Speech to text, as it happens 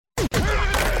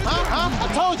I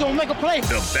told you, I'm gonna make a play.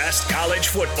 The best college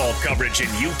football coverage in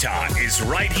Utah is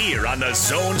right here on the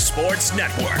Zone Sports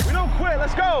Network. We don't quit.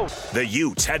 Let's go. The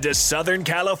Utes head to Southern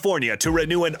California to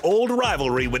renew an old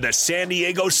rivalry with the San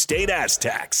Diego State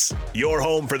Aztecs. Your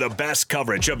home for the best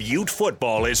coverage of Ute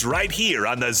football is right here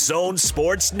on the Zone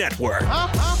Sports Network.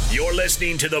 You're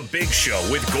listening to The Big Show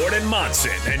with Gordon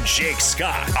Monson and Jake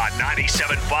Scott on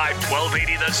 97.5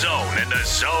 1280 The Zone and the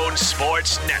Zone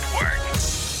Sports Network.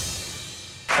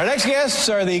 Our next guests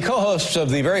are the co-hosts of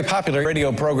the very popular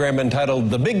radio program entitled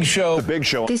The Big Show. The Big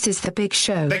Show. This is The Big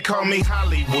Show. They call me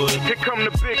Hollywood. Here come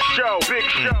the Big Show. Big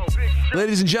Show. Big Show.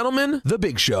 Ladies and gentlemen, The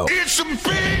Big Show. It's a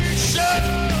big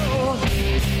show.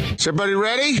 Is everybody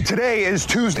ready? Today is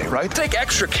Tuesday, right? Take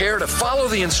extra care to follow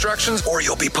the instructions or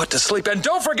you'll be put to sleep. And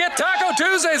don't forget Taco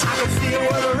Tuesdays.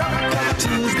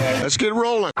 Let's get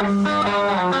rolling.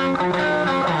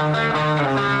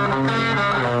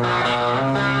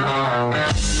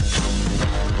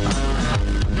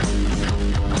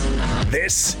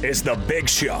 This is The Big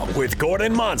Show with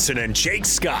Gordon Monson and Jake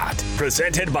Scott,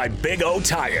 presented by Big O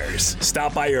Tires.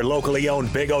 Stop by your locally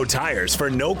owned Big O Tires for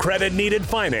no credit needed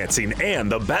financing and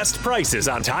the best prices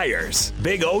on tires.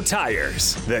 Big O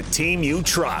Tires, the team you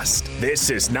trust. This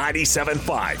is 97.5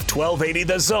 1280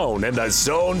 The Zone and the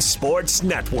Zone Sports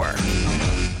Network.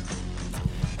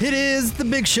 It is The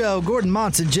Big Show. Gordon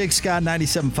Monson, Jake Scott,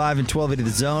 97.5 and 1280 The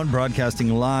Zone,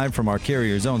 broadcasting live from our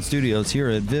Carrier Zone studios here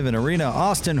at Vivint Arena.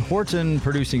 Austin Horton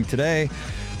producing today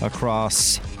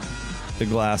across the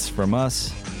glass from us.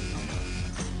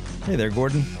 Hey there,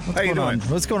 Gordon. What's How you going doing?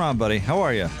 on? What's going on, buddy? How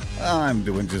are you? I'm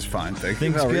doing just fine, thank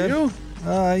you. Things How good?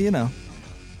 are you? You know,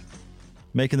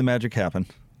 making the magic happen.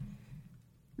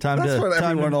 That's what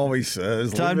everyone always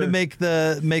says. Time to make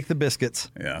the biscuits.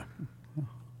 Yeah.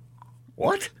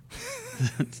 What?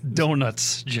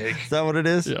 Donuts, Jake. Is that what it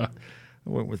is? Yeah. I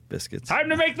went with biscuits. Time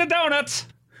to make the donuts.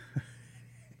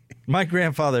 My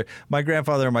grandfather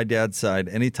on my dad's side,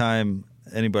 anytime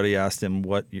anybody asked him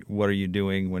what are you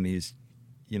doing when he's,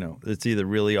 it's either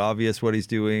really obvious what he's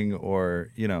doing or,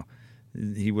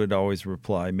 he would always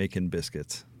reply, making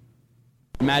biscuits.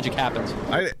 Magic happens.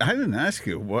 I didn't ask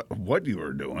you what you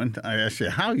were doing. I asked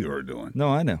you how you were doing. No,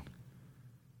 I know.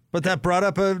 But that brought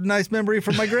up a nice memory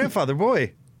from my grandfather.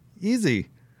 Boy, easy.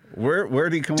 Where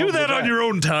did he come up Do with that on your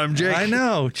own time, Jake. I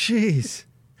know. Jeez.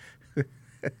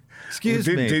 Excuse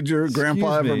me. Did your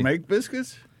grandpa ever make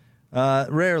biscuits?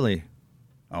 Rarely.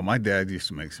 Oh, my dad used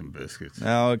to make some biscuits.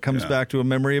 Now it comes back to a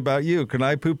memory about you. Can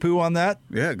I poo-poo on that?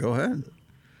 Yeah, go ahead.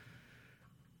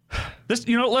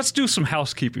 Let's do some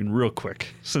housekeeping real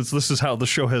quick, since this is how the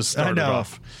show has started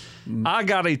off. I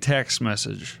got a text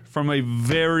message from a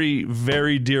very,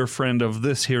 very dear friend of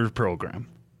this here program.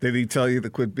 Did he tell you to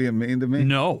quit being mean to me?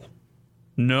 No.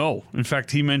 In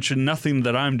fact, he mentioned nothing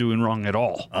that I'm doing wrong at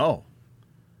all. Oh.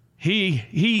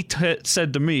 He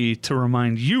said to me to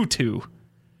remind you two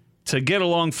to get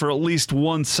along for at least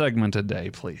one segment a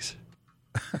day, please.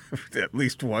 At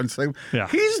least one segment? Yeah.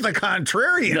 He's the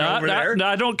contrarian over there.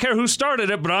 I don't care who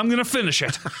started it, but I'm going to finish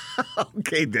it.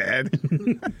 Okay, Dad.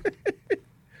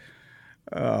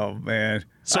 Oh, man.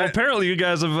 So apparently you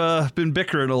guys have been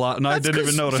bickering a lot, and I didn't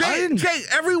even notice. Jake,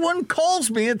 everyone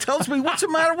calls me and tells me what's the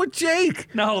matter with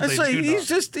Jake. No, I say he's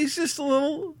just a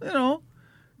little,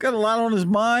 got a lot on his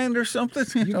mind or something.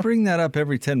 You bring that up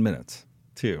every 10 minutes,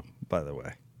 too, by the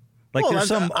way. Like there's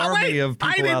some army of people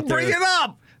out there. I didn't bring it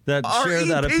up. That share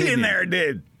that opinion. in there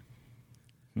did.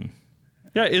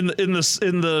 Yeah, in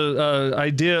the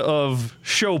idea of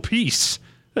show peace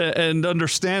and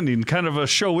understanding, kind of a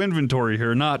show inventory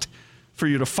here, not for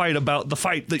you to fight about the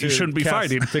fight that you shouldn't be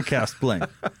fighting. To cast blame.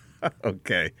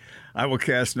 Okay. I will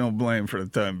cast no blame for the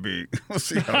time being. We'll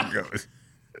see how it goes.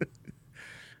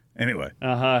 Anyway,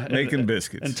 making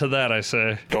biscuits. And to that I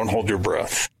say, don't hold your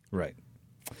breath. Right.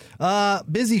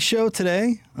 Busy show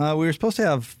today. We were supposed to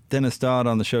have Dennis Dodd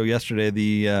on the show yesterday.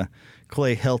 The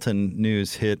Clay Helton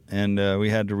news hit, and we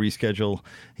had to reschedule.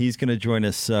 He's going to join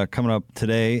us coming up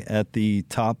today at the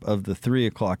top of the 3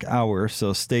 o'clock hour,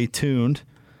 so stay tuned.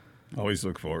 Always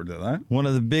look forward to that. One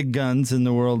of the big guns in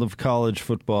the world of college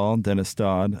football, Dennis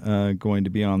Dodd, going to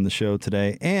be on the show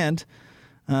today. And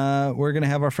we're going to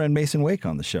have our friend Mason Wake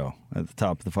on the show at the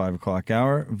top of the 5 o'clock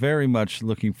hour. Very much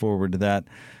looking forward to that.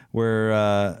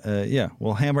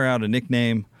 We'll hammer out a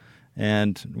nickname,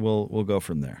 and we'll go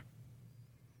from there.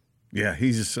 Yeah,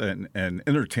 he's an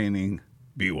entertaining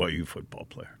BYU football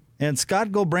player. And Scott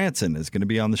Gulbranson is going to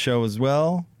be on the show as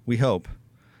well, we hope.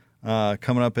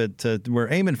 Coming up at,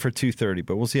 we're aiming for 2:30,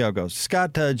 but we'll see how it goes.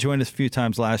 Scott joined us a few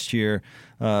times last year,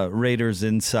 Raiders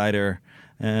insider,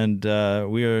 and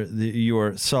you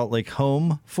are Salt Lake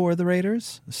home for the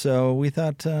Raiders. So we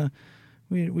thought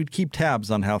we'd keep tabs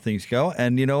on how things go.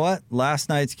 And you know what? Last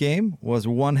night's game was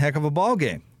one heck of a ball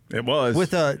game. It was.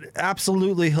 With an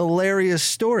absolutely hilarious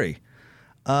story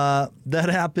that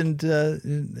happened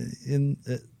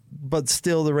but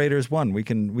still the Raiders won. We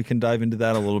can dive into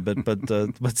that a little bit,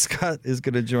 but Scott is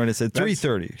going to join us at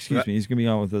 3:30. Excuse me. He's going to be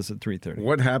on with us at 3:30.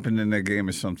 What happened in that game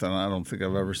is something I don't think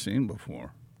I've ever seen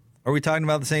before. Are we talking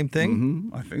about the same thing?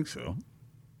 Mm-hmm. I think so.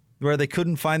 Where they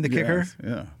couldn't find the kicker?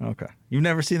 Yeah. Okay. You've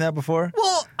never seen that before?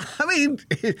 Well, I mean,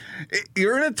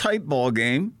 you're in a tight ball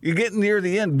game. You're getting near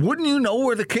the end. Wouldn't you know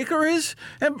where the kicker is?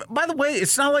 And by the way,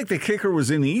 it's not like the kicker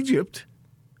was in Egypt.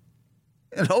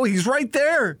 He's right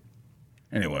there.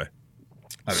 Anyway.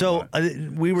 So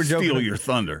we were joking. Steal your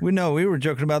thunder. We were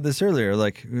joking about this earlier.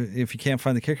 Like, if you can't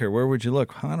find the kicker, where would you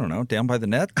look? I don't know. Down by the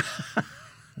net?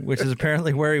 Which is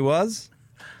apparently where he was.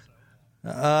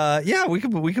 Yeah, we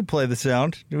could play the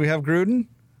sound. Do we have Gruden?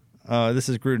 This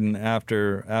is Gruden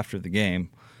after the game.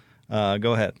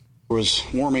 Go ahead. Was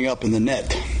warming up in the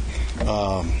net.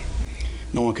 No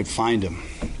one could find him,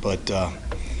 but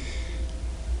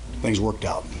things worked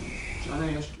out.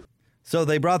 So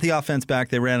they brought the offense back.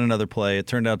 They ran another play. It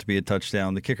turned out to be a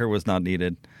touchdown. The kicker was not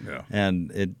needed,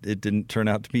 and it didn't turn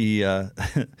out to be to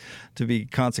be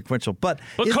consequential. But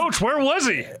Coach, where was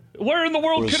he? Where in the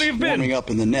world could he have been? Warming up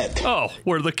in the net. Oh,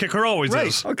 where the kicker always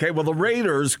is. Okay, well, the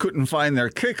Raiders couldn't find their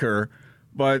kicker,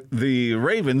 but the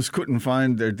Ravens couldn't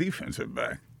find their defensive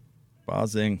back.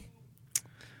 Buzzing.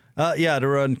 To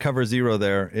run cover zero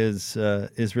there is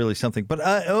really something. But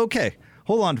okay,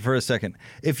 hold on for a second.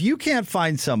 If you can't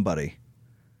find somebody,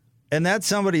 and that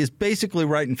somebody is basically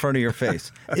right in front of your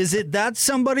face, is it that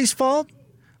somebody's fault,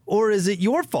 or is it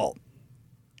your fault?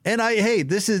 And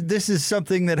this is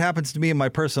something that happens to me in my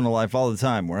personal life all the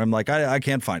time, where I'm like, I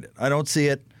can't find it, I don't see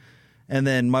it, and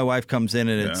then my wife comes in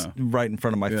and it's right in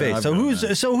front of my face. So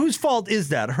whose fault is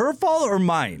that? Her fault or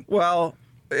mine? Well,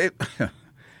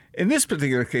 in this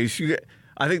particular case,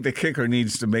 I think the kicker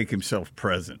needs to make himself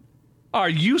present. Are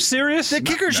you serious? The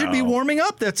kicker should be warming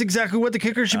up. That's exactly what the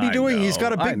kicker should be doing. He's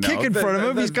got a big kick in front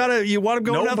of him. You want him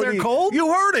going out there cold?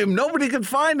 You heard him. Nobody could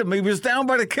find him. He was down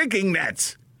by the kicking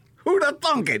nets. Who'd have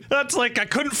thunk it? That's like, I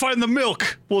couldn't find the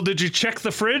milk. Well, did you check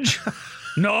the fridge?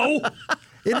 No.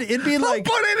 It'd be like,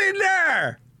 put it in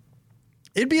there.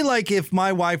 It'd be like if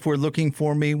my wife were looking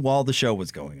for me while the show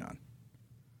was going on.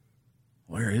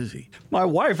 Where is he? My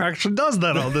wife actually does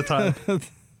that all the time.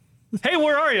 Hey,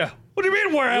 where are you? What do you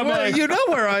mean, where am I? You know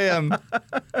where I am.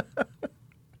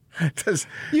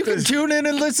 You can tune in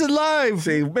and listen live.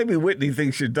 See, maybe Whitney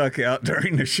thinks you duck out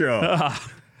during the show.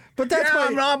 But that's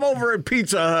I'm over at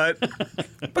Pizza Hut.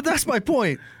 But that's my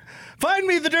point. Find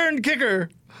me the darn kicker.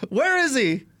 Where is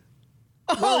he?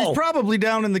 Well, he's probably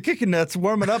down in the kicking nets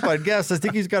warming up, I guess. I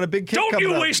think he's got a big kick coming up.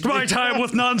 Don't you waste my time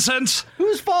with nonsense.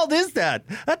 Whose fault is that?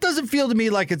 That doesn't feel to me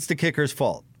like it's the kicker's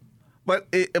fault.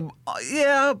 But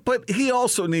but he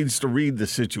also needs to read the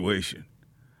situation.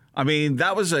 I mean,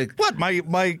 that was what?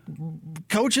 My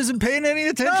coach isn't paying any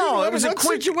attention? No, it was a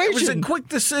quick situation. It was a quick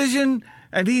decision,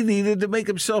 and he needed to make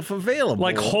himself available.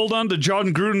 Like hold on to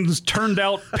Jon Gruden's turned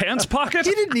out pants pocket?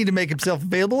 He didn't need to make himself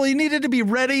available. He needed to be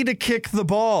ready to kick the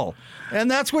ball.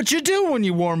 And that's what you do when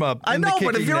you warm up. I know,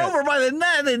 but if you're over by the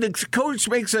net and the coach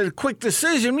makes a quick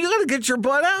decision, you got to get your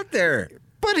butt out there.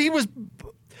 But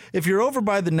if you're over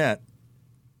by the net,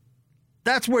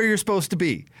 that's where you're supposed to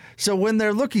be. So when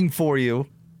they're looking for you,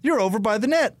 you're over by the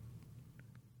net.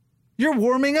 You're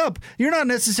warming up. You're not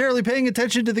necessarily paying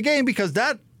attention to the game because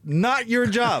that's not your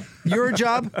job. Your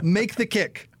job, make the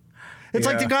kick. It's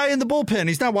like the guy in the bullpen.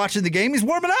 He's not watching the game. He's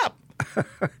warming up.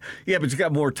 Yeah, but you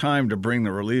got more time to bring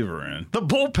the reliever in. The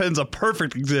bullpen's a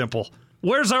perfect example.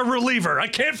 Where's our reliever? I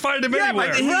can't find him anywhere.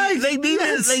 But they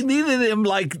needed him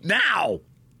like now.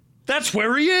 That's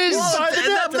where he is.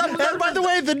 And by the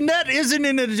way, the net isn't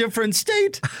in a different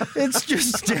state. It's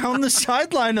just down the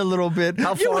sideline a little bit.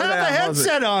 How far you have a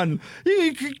headset on.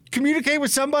 You could communicate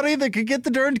with somebody that could get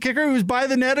the darn kicker who's by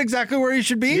the net exactly where he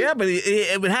should be. Yeah, but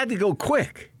it had to go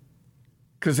quick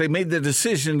because they made the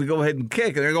decision to go ahead and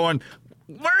kick. And they're going,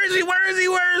 where is he? Where is he?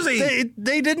 Where is he?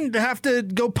 They didn't have to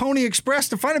go Pony Express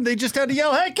to find him. They just had to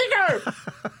yell, hey, kicker!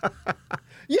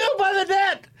 You by the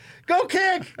net! Go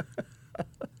kick!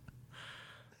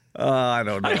 I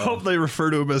don't know. I hope they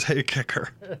refer to him as hey kicker.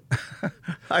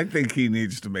 I think he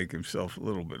needs to make himself a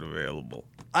little bit available.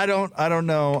 I don't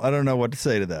know what to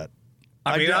say to that.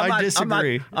 I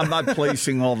disagree. I'm not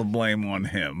placing all the blame on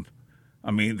him.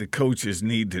 I mean, the coaches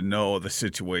need to know the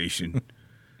situation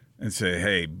and say,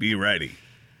 hey, be ready.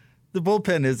 The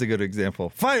bullpen is a good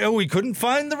example. We couldn't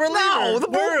find the reliever. No, the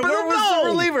bullpen. Where was the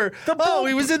reliever?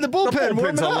 He was in the bullpen. The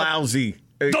bullpen's lousy.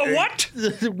 The what?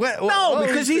 No,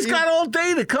 because he's got all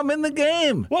day to come in the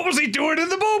game. What was he doing in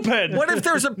the bullpen? What if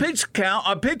there's a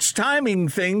pitch timing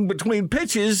thing between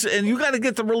pitches, and you got to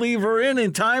get the reliever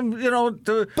in time,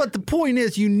 But the point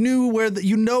is, you know where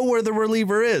the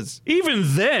reliever is. Even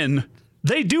then,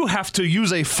 they do have to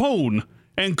use a phone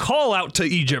and call out to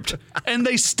Egypt, and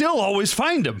they still always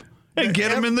find him and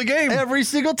get him in the game. Every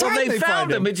single time they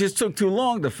found him. It just took too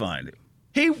long to find him.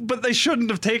 But they shouldn't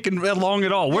have taken long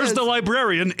at all. Where's the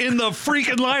librarian in the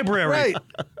freaking library? Right.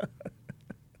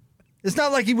 It's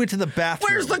not like he went to the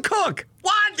bathroom. Where's the cook?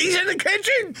 What? He's in the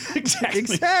kitchen?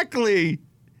 Exactly.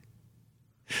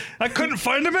 I couldn't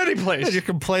find him anyplace. You're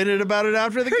complaining about it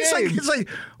after the game. It's like,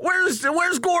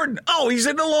 where's Gordon? Oh, he's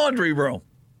in the laundry room.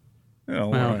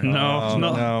 No.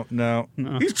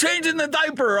 He's changing the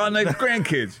diaper on the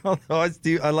grandkids.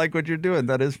 I like what you're doing.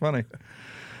 That is funny.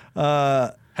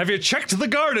 Have you checked the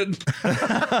garden?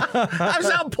 I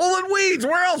was out pulling weeds.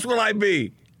 Where else would I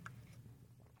be?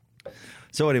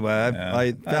 So anyway,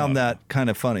 I found that kind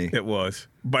of funny. It was.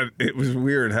 But it was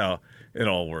weird how it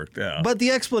all worked out. But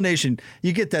the explanation,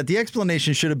 you get that. The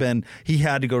explanation should have been he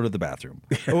had to go to the bathroom,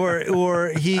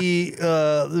 or he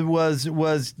was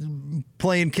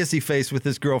playing kissy face with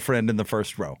his girlfriend in the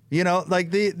first row.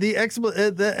 The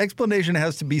explanation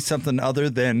has to be something other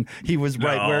than he was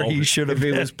right where he should have been.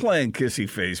 If he was playing kissy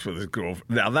face with his girlfriend,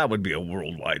 now that would be a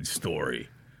worldwide story.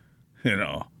 You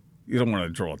don't want to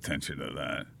draw attention to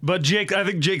that. But Jake, I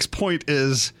think Jake's point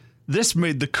is, this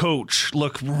made the coach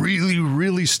look really,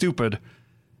 really stupid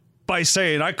by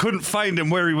saying, I couldn't find him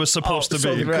where he was supposed to be.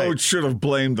 So the coach should have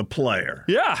blamed the player.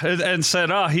 Yeah, and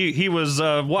said, he was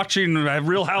watching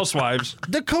Real Housewives.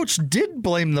 The coach did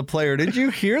blame the player. Did you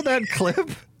hear that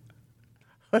clip?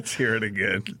 Let's hear it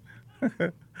again.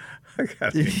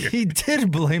 He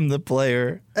did blame the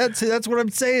player. That's what I'm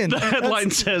saying. The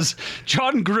headline says,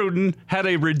 Jon Gruden had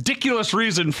a ridiculous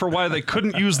reason for why they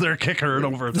couldn't use their kicker in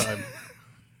overtime.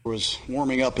 Was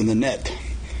warming up in the net.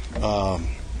 No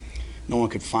one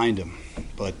could find him,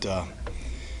 but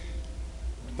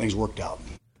things worked out.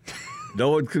 No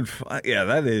one could find. Yeah,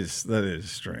 that is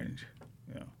strange.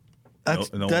 Yeah,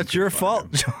 that's your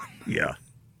fault, John. Yeah.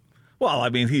 Well, I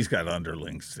mean, he's got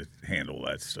underlings to handle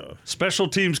that stuff. Special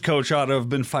teams coach ought to have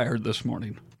been fired this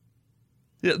morning.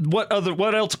 Yeah, what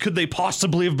else could they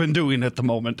possibly have been doing at the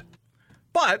moment?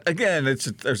 But again,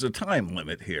 there's a time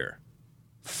limit here.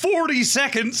 40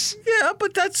 seconds. Yeah,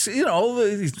 but that's,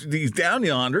 he's down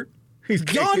yonder. He's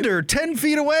yonder, 10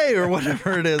 feet away or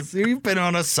whatever it is. You've been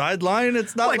on a sideline.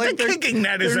 It's not like the kicking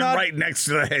net isn't right next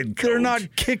to the head coach. They're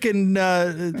not kicking.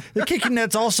 The kicking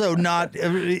net's also not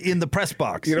in the press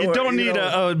box. You don't need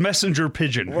a messenger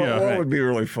pigeon. What would be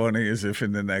really funny is if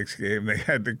in the next game they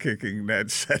had the kicking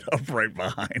net set up right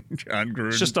behind Jon Gruden.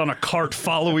 It's just on a cart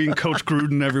following Coach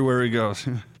Gruden everywhere he goes.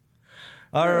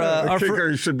 Our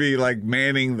kicker should be like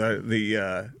manning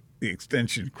the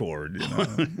extension cord.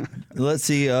 Let's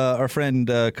see. Our friend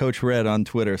Coach Red on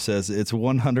Twitter says it's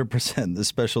 100% the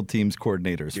special teams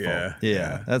coordinator's fault.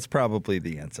 Yeah, that's probably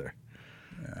the answer.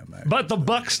 Yeah, but the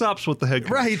buck stops with the head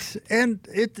coach. Right, and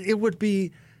it would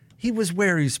be he was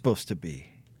where he's supposed to be.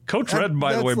 Coach Red,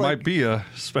 by the way, might be a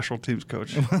special teams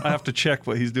coach. I have to check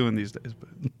what he's doing these days, but.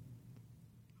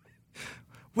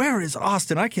 Where is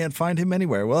Austin? I can't find him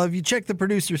anywhere. Well, have you checked the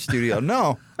producer's studio?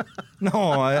 No,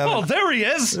 I haven't. Oh, there he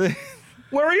is.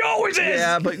 Where he always is.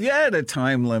 Yeah, but you had a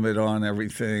time limit on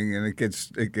everything, and it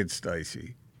gets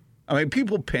dicey. I mean,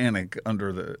 people panic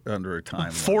under a time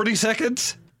limit. 40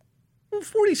 seconds? Well,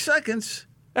 40 seconds.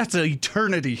 That's an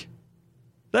eternity.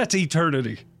 Let's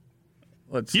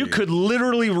see. You could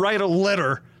literally write a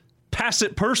letter, pass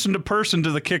it person to person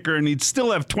to the kicker, and he'd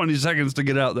still have 20 seconds to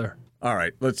get out there. All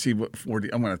right, let's see what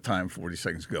 40. I'm going to time 40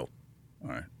 seconds. Go. All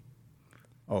right.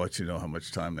 I'll let you know how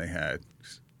much time they had.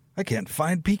 I can't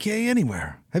find PK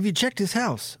anywhere. Have you checked his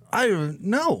house?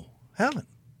 Haven't.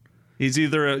 He's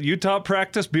either at Utah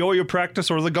practice, BYU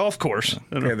practice, or the golf course.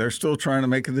 Okay, they're still trying to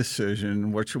make a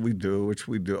decision. What should we do?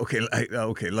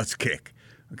 Okay, let's kick.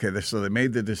 Okay, so they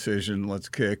made the decision. Let's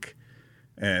kick,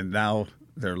 and now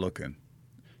they're looking.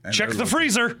 Check the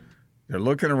freezer. They're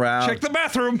looking around. Check the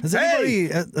bathroom.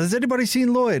 Has anybody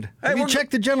seen Lloyd? Have you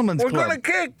checked the gentleman's club? We're going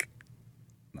to kick.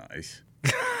 Nice.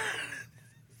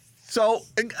 So,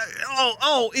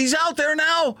 he's out there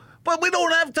now, but we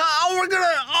don't have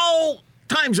time.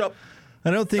 Time's up.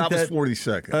 I don't think that was 40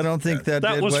 seconds. I don't think that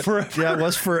was forever. Yeah, it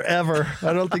was forever.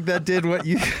 I don't think that did what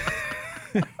you.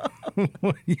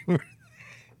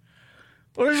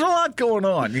 Well, there's a lot going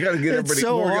on. You got to get everybody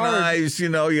organized.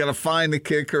 Hard. You got to find the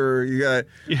kicker.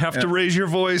 You have to raise your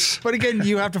voice. But again,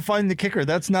 you have to find the kicker.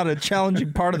 That's not a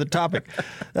challenging part of the topic.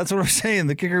 That's what I'm saying.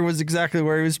 The kicker was exactly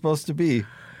where he was supposed to be.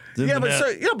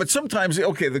 But sometimes,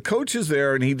 the coach is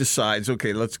there and he decides,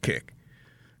 okay, let's kick.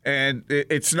 And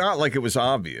it's not like it was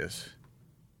obvious,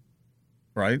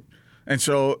 right? And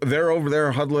so they're over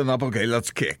there huddling up, okay,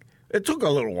 let's kick. It took a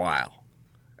little while.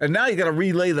 And now you got to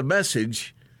relay the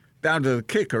message down to the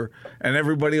kicker and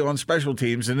everybody on special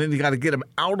teams, and then you got to get them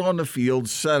out on the field,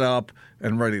 set up,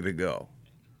 and ready to go.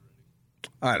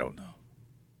 I don't know.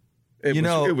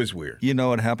 It was weird. You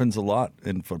know, it happens a lot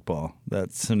in football,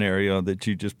 that scenario that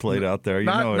you just played out there.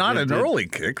 Not an early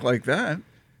kick like that.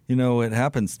 It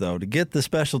happens, though. To get the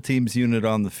special teams unit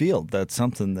on the field, that's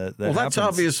something that happens. Well, that's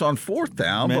obvious on fourth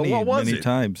down, but what was it? Many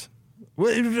times.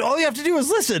 Well, all you have to do is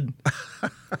listen.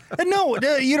 And no,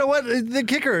 you know what? The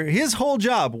kicker, his whole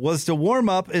job was to warm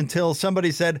up until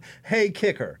somebody said, hey,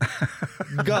 kicker,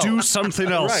 go. Do something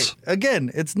else. Right.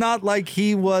 Again, it's not like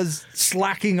he was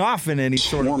slacking off in any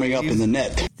sort warming up in the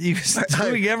net. He was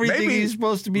doing everything he's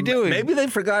supposed to be doing. Maybe they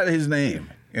forgot his name,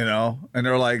 and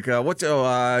they're like, what's,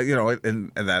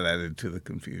 and that added to the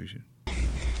confusion.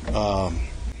 No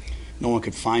one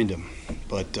could find him,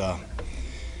 but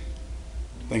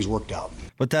things worked out.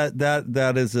 But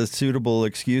that is a suitable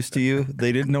excuse to you?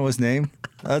 They didn't know his name?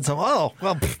 Where's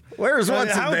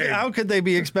what's his name? How could they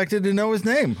be expected to know his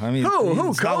name? I mean, who?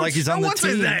 It's not like he's on the what's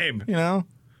team. His name?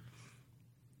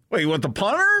 Wait, you want the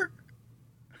punter?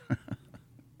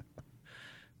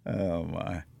 Oh,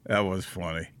 my. That was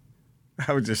funny.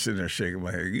 I was just sitting there shaking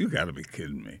my head. You got to be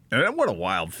kidding me. And what a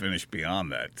wild finish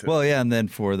beyond that, too. Well, yeah, and then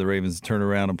for the Ravens to turn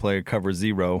around and play a cover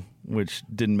 0, which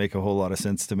didn't make a whole lot of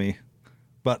sense to me.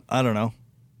 But I don't know.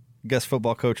 I guess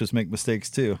football coaches make mistakes,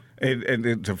 too.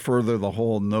 And to further the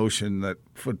whole notion that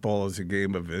football is a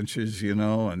game of inches,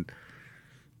 and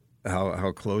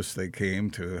how close they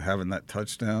came to having that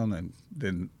touchdown and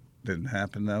didn't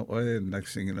happen that way. And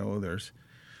next thing you know, there's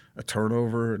a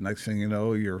turnover. And next thing you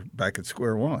know, you're back at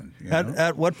square one.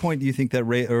 At what point do you think that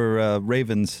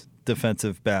Ravens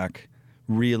defensive back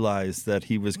realized that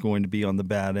he was going to be on the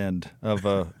bad end of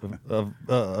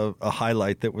a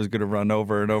highlight that was going to run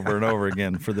over and over and over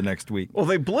again for the next week? Well,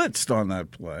 they blitzed on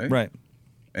that play. Right.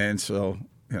 And so,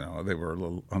 they were a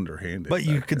little underhanded. But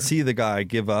you could see the guy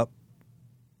give up.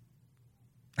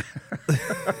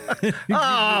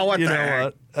 What you the know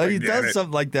heck? what? He does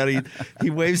something like that. He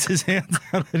waves his hands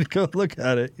out and go look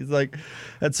at it. He's like,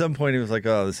 at some point he was like,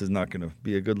 oh, this is not going to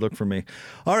be a good look for me.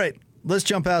 All right. Let's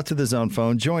jump out to the Zone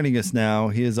phone. Joining us now,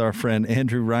 he is our friend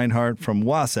Andrew Reinhardt from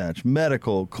Wasatch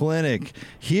Medical Clinic,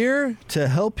 here to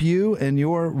help you and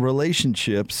your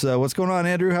relationships. What's going on,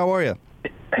 Andrew? How are you?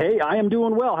 Hey, I am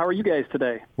doing well. How are you guys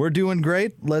today? We're doing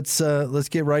great. Let's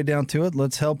get right down to it.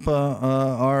 Let's help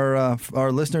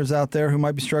our listeners out there who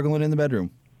might be struggling in the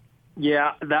bedroom.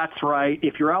 Yeah, that's right.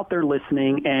 If you're out there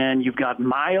listening and you've got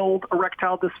mild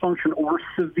erectile dysfunction or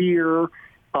severe,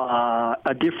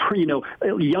 a different,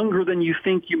 younger than you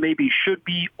think you maybe should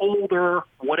be, older,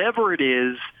 whatever it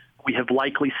is, we have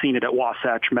likely seen it at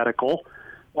Wasatch Medical.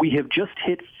 We have just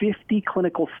hit 50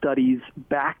 clinical studies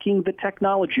backing the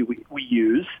technology we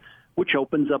use, which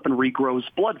opens up and regrows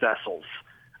blood vessels.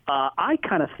 I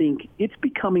kind of think it's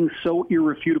becoming so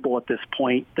irrefutable at this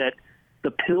point that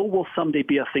the pill will someday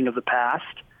be a thing of the past.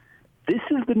 This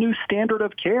is the new standard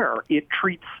of care. It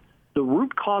treats the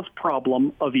root cause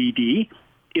problem of ED.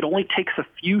 It only takes a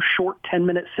few short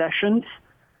 10-minute sessions.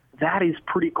 That is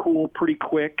pretty cool, pretty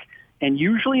quick. And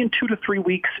usually in 2 to 3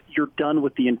 weeks, you're done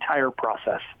with the entire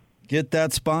process. Get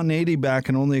that spontaneity back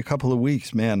in only a couple of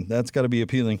weeks, man. That's got to be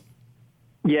appealing.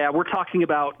 Yeah, we're talking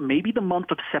about maybe the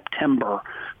month of September.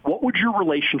 What would your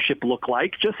relationship look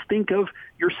like? Just think of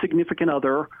your significant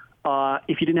other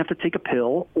if you didn't have to take a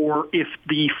pill, or if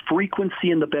the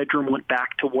frequency in the bedroom went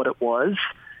back to what it was.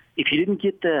 If you didn't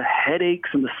get the headaches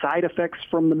and the side effects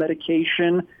from the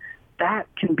medication, that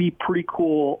can be pretty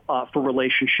cool for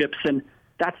relationships. And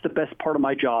that's the best part of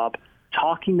my job,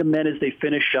 talking to men as they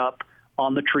finish up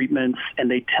on the treatments and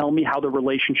they tell me how the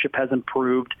relationship has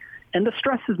improved. And the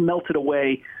stress is melted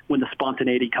away when the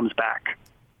spontaneity comes back.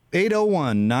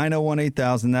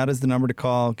 801-901-8000. That is the number to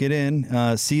call. Get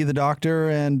in, see the doctor,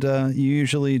 and you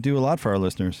usually do a lot for our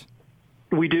listeners.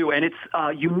 We do, and it's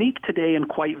unique today and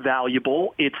quite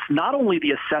valuable. It's not only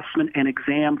the assessment and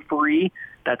exam free,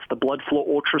 that's the blood flow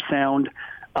ultrasound,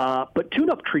 but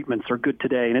tune-up treatments are good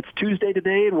today. And it's Tuesday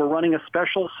today, and we're running a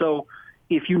special. So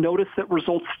if you notice that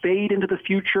results fade into the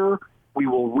future, we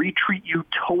will retreat you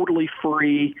totally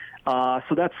free.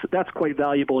 So that's quite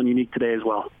valuable and unique today as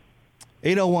well.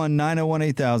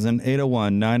 801-901-8000,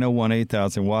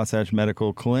 801-901-8000, Wasatch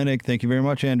Medical Clinic. Thank you very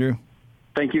much, Andrew.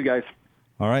 Thank you, guys.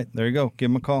 All right, there you go. Give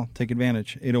them a call. Take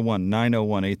advantage.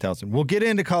 801-901-8000. We'll get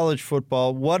into college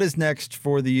football. What is next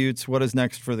for the Utes? What is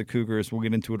next for the Cougars? We'll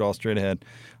get into it all straight ahead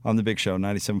on The Big Show,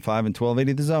 97.5 and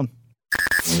 1280 The Zone.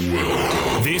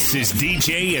 This is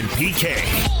DJ and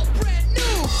PK.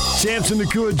 Samson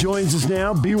Nakua joins us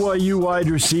now, BYU wide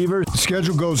receiver. The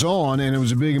schedule goes on, and it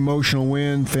was a big emotional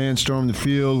win. Fans stormed the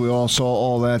field. We all saw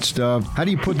all that stuff. How do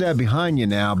you put that behind you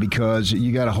now? Because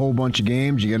you got a whole bunch of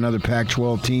games. You got another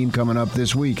Pac-12 team coming up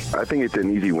this week. I think it's an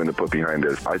easy win to put behind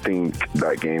us. I think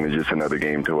that game is just another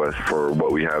game to us for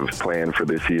what we have planned for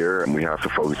this year, and we have to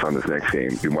focus on this next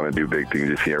game. We want to do big things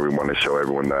this year. We want to show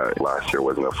everyone that last year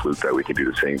wasn't a fluke, that we can do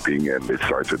the same thing, and it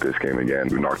starts with this game again.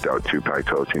 We knocked out 2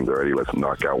 Pac-12 teams already. Let's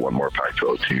knock out one more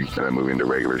Pac-12 team and then move into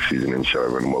regular season and show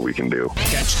everyone what we can do.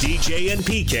 Catch DJ and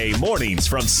PK mornings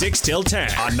from 6 till 10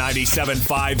 on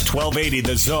 97.5, 1280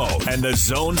 The Zone and The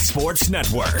Zone Sports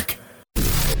Network.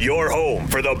 Your home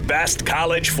for the best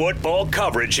college football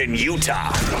coverage in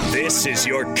Utah. This is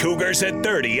your Cougars at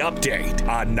 30 update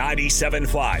on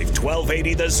 97.5,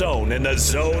 1280 The Zone and The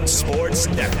Zone Sports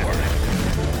Network.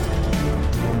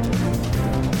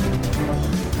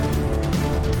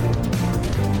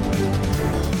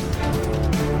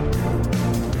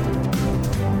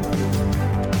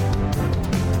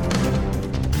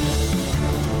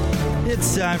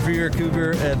 It's time for your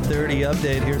Cougar at 30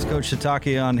 update. Here's Coach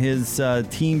Sitake on his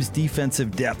team's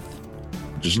defensive depth.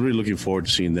 Just really looking forward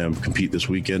to seeing them compete this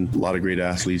weekend. A lot of great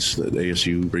athletes that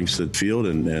ASU brings to the field,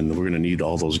 and we're going to need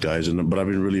all those guys. But I've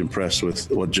been really impressed with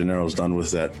what Gennaro's done with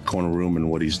that corner room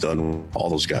and what he's done with all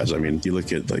those guys. I mean, you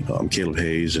look at Caleb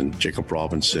Hayes and Jacob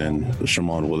Robinson,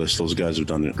 Sherman Willis. Those guys have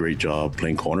done a great job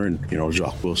playing corner, and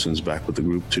Jock Wilson's back with the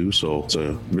group too. So it's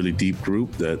a really deep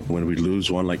group that when we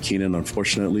lose one like Keenan,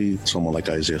 unfortunately, someone like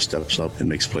Isaiah steps up and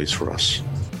makes plays for us.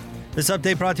 This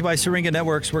update brought to you by Syringa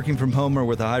Networks. Working from home or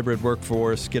with a hybrid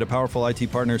workforce. Get a powerful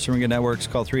IT partner, Syringa Networks.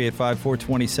 Call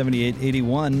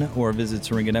 385-420-7881 or visit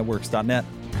syringanetworks.net.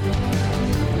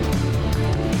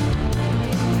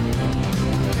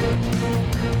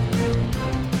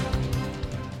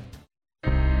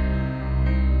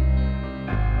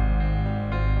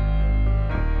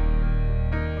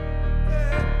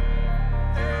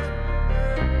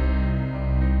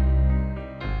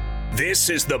 This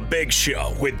is The Big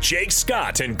Show with Jake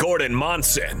Scott and Gordon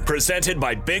Monson, presented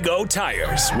by Big O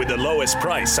Tires, with the lowest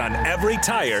price on every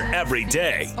tire every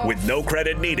day, with no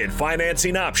credit needed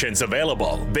financing options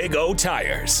available. Big O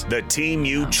Tires, the team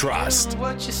you trust.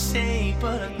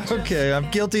 Okay, I'm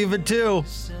guilty of it too.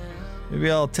 Maybe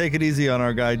I'll take it easy on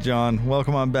our guy, John.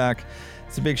 Welcome on back.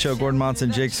 It's a Big Show. Gordon Monson,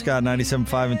 Jake Scott, 97.5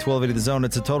 and 1280 The Zone.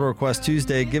 It's a Total Request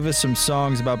Tuesday. Give us some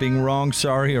songs about being wrong,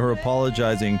 sorry, or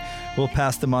apologizing. We'll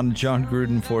pass them on to Jon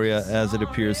Gruden for you. As it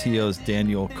appears, he owes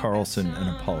Daniel Carlson an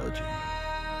apology.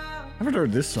 I haven't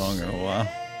heard this song in a while.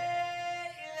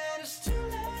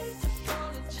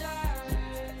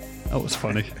 That was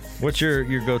funny. What's your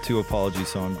go-to apology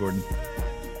song, Gordon?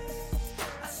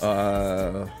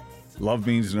 Love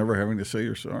means never having to say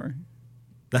you're sorry.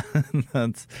 Is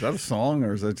that a song,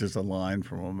 or is that just a line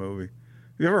from a movie?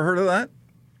 You ever heard of that?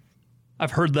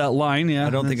 I've heard that line, yeah. I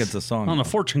don't think it's a song. On a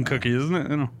fortune cookie, isn't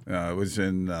it? Yeah, it was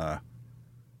in, what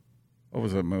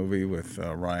was that movie with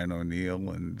Ryan O'Neal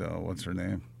and what's her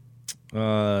name?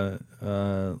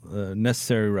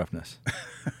 Necessary Roughness.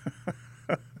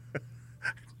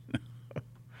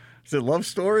 Is it Love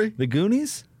Story? The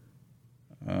Goonies?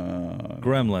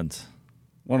 Gremlins.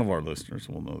 One of our listeners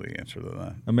will know the answer to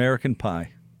that. American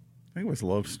Pie. I think it was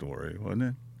Love Story, wasn't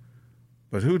it?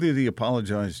 But who did he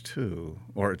apologize to?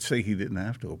 Or say he didn't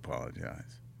have to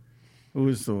apologize? Who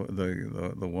was the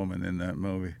woman in that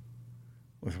movie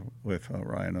with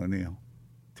Ryan O'Neal?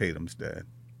 Tatum's dad.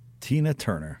 Tina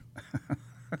Turner.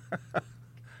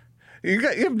 You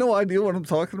have no idea what I'm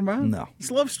talking about? No. It's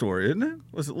Love Story, isn't it?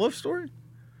 Was it Love Story?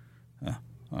 Oh,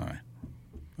 all right.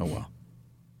 Oh, well.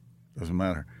 Doesn't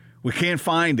matter. We can't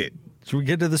find it. Should we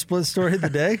get to the split story of the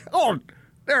day? Oh,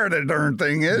 there the darn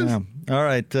thing is. Yeah. All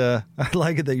right. I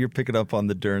like it that you're picking up on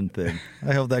the darn thing.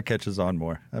 I hope that catches on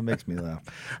more. That makes me laugh.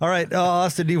 All right.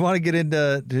 Austin, do you want to get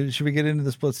should we get into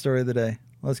the split story of the day?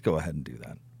 Let's go ahead and do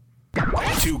that.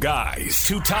 2 guys,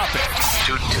 2 topics,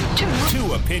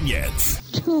 2 opinions.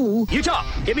 2. Utah,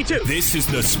 give me 2. This is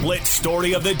the split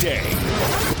story of the day.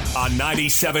 on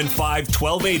 97.5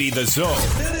 1280 The Zone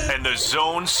and The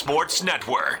Zone Sports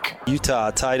Network.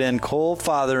 Utah tight end Cole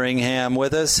Fotheringham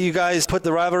with us. You guys put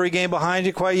the rivalry game behind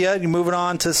you quite yet? You moving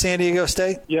on to San Diego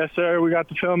State? Yes, sir. We got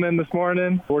the film in this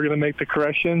morning. We're going to make the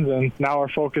corrections, and now our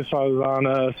focus is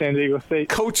on San Diego State.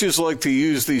 Coaches like to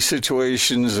use these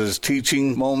situations as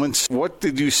teaching moments. What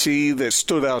did you see that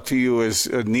stood out to you as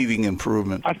needing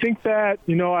improvement? I think that,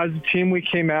 as a team, we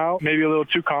came out maybe a little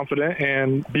too confident,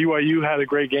 and BYU had a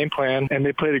great game plan, and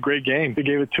they played a great game. They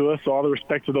gave it to us, so all the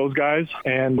respect to those guys,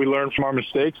 and we learned from our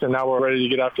mistakes, and now we're ready to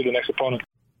get after the next opponent.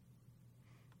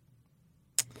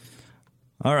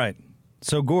 All right.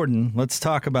 So, Gordon, let's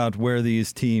talk about where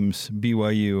these teams,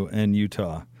 BYU and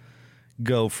Utah,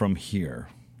 go from here.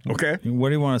 Okay. What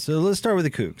do you want to say? Let's start with the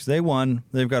Cougs. They won.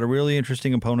 They've got a really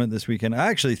interesting opponent this weekend. I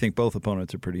actually think both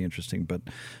opponents are pretty interesting, but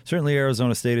certainly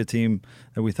Arizona State, a team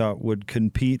that we thought would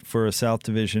compete for a South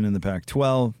Division in the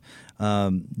Pac-12.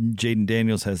 Jaden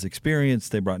Daniels has experience.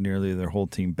 They brought nearly their whole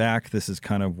team back. This is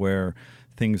kind of where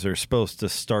things are supposed to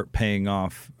start paying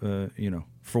off,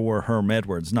 for Herm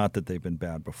Edwards. Not that they've been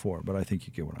bad before, but I think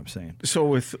you get what I'm saying. So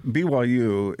with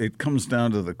BYU, it comes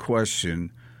down to the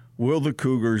question, will the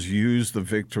Cougars use the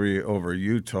victory over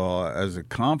Utah as a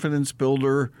confidence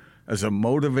builder, as a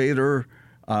motivator,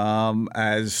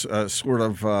 as a sort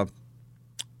of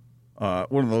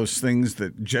one of those things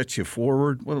that jets you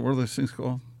forward? What are those things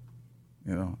called?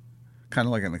 Kind of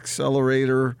like an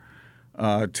accelerator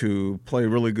to play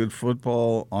really good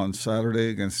football on Saturday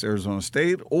against Arizona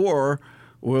State? Or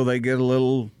will they get a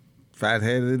little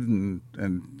fat-headed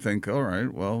and think, all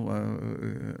right, well,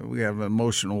 we have an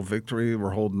emotional victory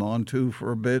we're holding on to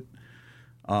for a bit,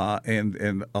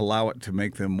 and allow it to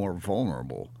make them more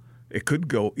vulnerable? It could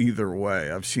go either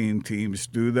way. I've seen teams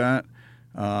do that,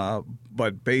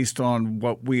 but based on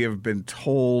what we have been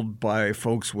told by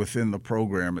folks within the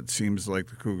program, it seems like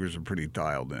the Cougars are pretty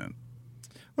dialed in.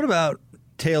 What about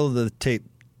tail of the tape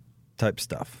type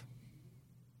stuff,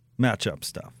 matchup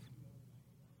stuff?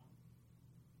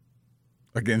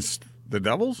 Against the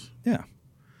Devils? Yeah.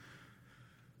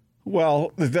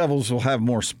 Well, the Devils will have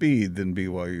more speed than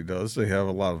BYU does. They have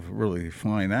a lot of really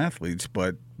fine athletes,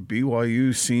 but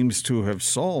BYU seems to have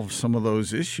solved some of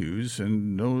those issues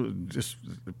and just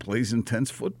plays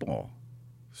intense football.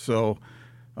 So,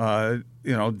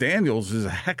 Daniels is a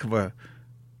heck of a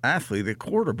athlete at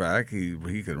quarterback.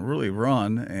 He can really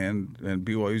run, and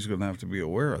BYU's going to have to be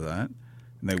aware of that,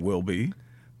 and they will be.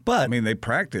 But they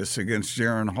practice against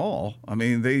Jaron Hall.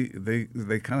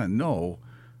 They kind of know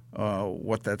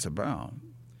what that's about.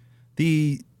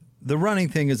 The running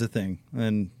thing is a thing,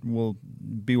 and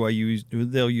BYU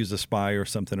they'll use a spy or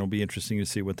something. It'll be interesting to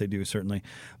see what they do, certainly.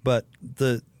 But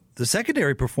the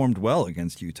secondary performed well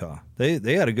against Utah.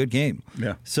 They had a good game.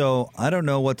 Yeah. So I don't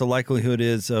know what the likelihood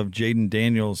is of Jaden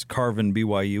Daniels carving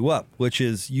BYU up, which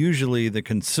is usually the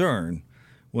concern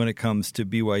when it comes to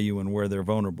BYU and where they're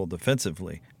vulnerable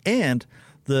defensively. And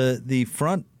the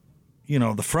front,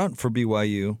 the front for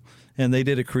BYU, and they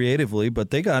did it creatively, but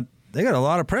they got a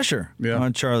lot of pressure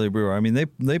on Charlie Brewer.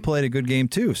 They played a good game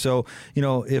too. So,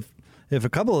 if a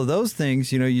couple of those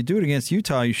things, you do it against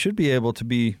Utah, you should be able to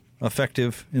be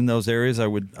effective in those areas, I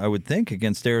would think,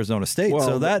 against Arizona State. Well,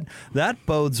 so that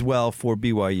bodes well for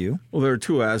BYU. Well, there are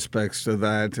two aspects to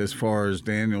that as far as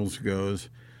Daniels goes.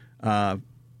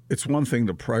 It's one thing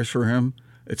to pressure him.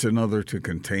 It's another to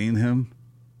contain him.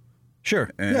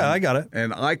 Sure. I got it.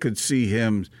 And I could see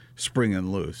him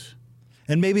springing loose.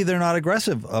 And maybe they're not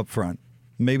aggressive up front.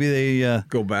 Maybe they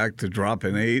go back to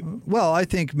dropping 8. Well, I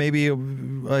think maybe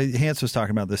Hans was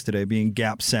talking about this today, being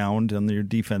gap sound on your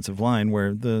defensive line,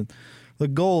 where the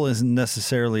goal isn't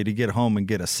necessarily to get home and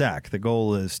get a sack. The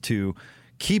goal is to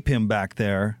keep him back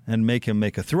there and make him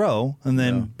make a throw, and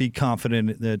then be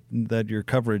confident that your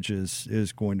coverage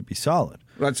is going to be solid.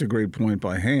 That's a great point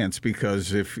by Hans,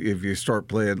 because if you start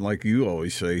playing, like you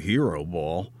always say, hero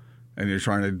ball, and you're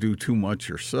trying to do too much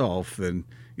yourself, then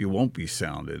you won't be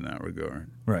sound in that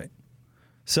regard. Right.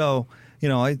 So,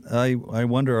 I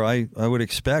wonder, I would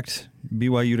expect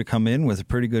BYU to come in with a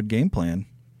pretty good game plan.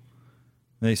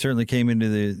 They certainly came into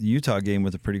the Utah game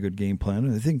with a pretty good game plan.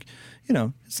 And I think,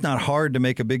 it's not hard to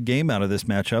make a big game out of this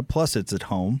matchup. Plus, it's at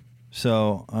home.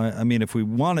 So, if we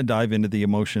want to dive into the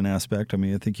emotion aspect,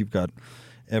 I think you've got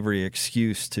every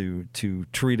excuse to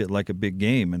treat it like a big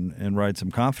game and ride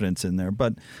some confidence in there.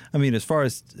 But, as far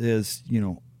as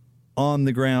on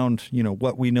the ground,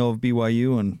 what we know of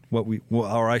BYU and what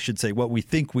we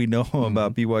think we know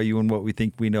about BYU and what we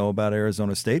think we know about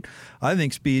Arizona State, I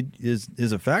think speed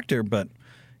is a factor. But,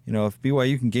 if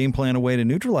BYU can game plan a way to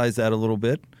neutralize that a little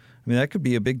bit, that could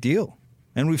be a big deal.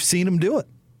 And we've seen them do it.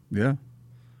 Yeah.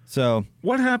 So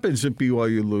what happens if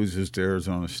BYU loses to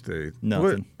Arizona State?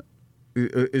 Nothing.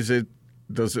 Does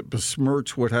it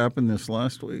besmirch what happened this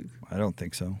last week? I don't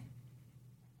think so.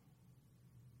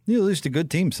 You lose to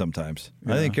good teams sometimes.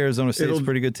 Yeah. I think Arizona State's a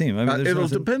pretty good team. I mean, it'll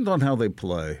depend on how they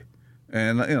play.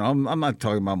 And, I'm not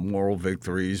talking about moral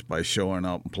victories by showing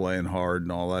up and playing hard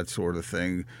and all that sort of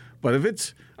thing. But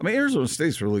if Arizona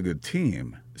State's a really good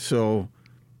team. So,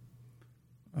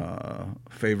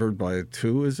 favored by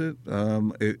 2, is it?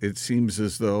 It seems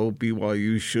as though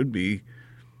BYU should be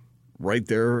right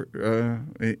there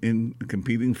in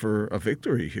competing for a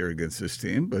victory here against this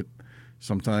team. But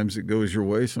sometimes it goes your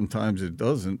way, sometimes it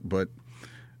doesn't. But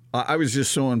I was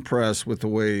just so impressed with the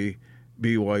way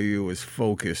BYU is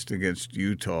focused against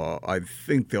Utah. I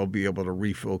think they'll be able to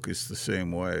refocus the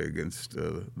same way against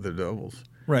the Devils.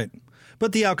 Right.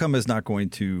 But the outcome is not going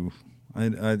to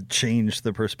change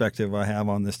the perspective I have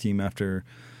on this team after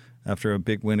a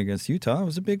big win against Utah. It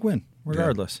was a big win,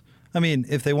 regardless. Yeah. I mean,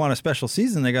 if they want a special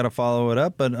season, they got to follow it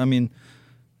up. But, I mean,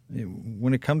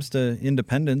 when it comes to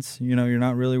independence, you're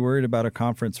not really worried about a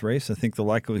conference race. I think the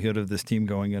likelihood of this team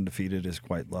going undefeated is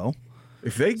quite low.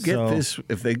 If they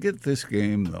get this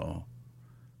game, though,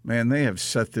 man, they have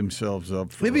set themselves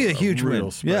up for maybe a huge real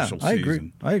win. Special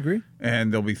season. I agree.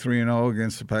 And they'll be 3-0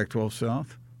 against the Pac-12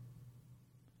 South.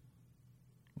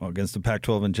 Well, against the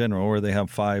Pac-12 in general, where they have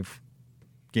 5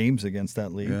 games against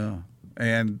that league. Yeah,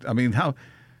 and I mean,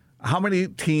 how many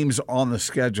teams on the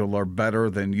schedule are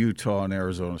better than Utah and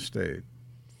Arizona State?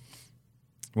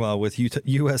 Well, with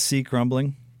USC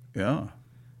crumbling. Yeah.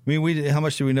 I mean, how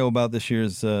much do we know about this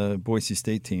year's Boise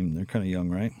State team? They're kind of young,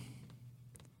 right?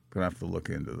 Gonna have to look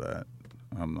into that.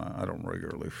 I don't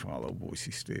regularly follow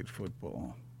Boise State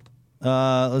football.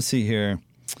 Let's see here.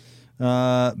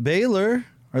 Baylor,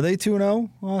 are they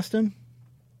 2-0, Austin?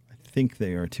 I think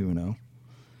they are 2-0.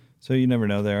 So you never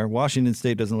know there. Washington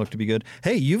State doesn't look to be good.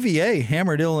 Hey, UVA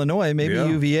hammered Illinois. Maybe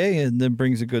UVA and then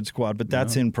brings a good squad, but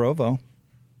that's in Provo.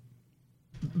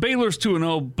 Baylor's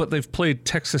 2-0, but they've played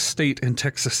Texas State and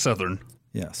Texas Southern.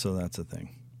 Yeah, so that's a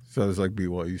thing. So it's like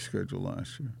BYU's schedule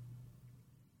last year.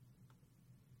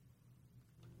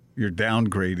 You're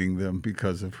downgrading them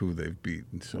because of who they've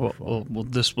beaten so far. Well,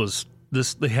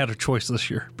 they had a choice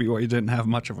this year. BYU didn't have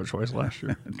much of a choice last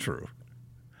year. True.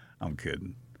 I'm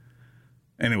kidding.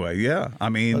 Anyway, yeah. I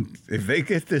mean, if they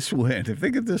get this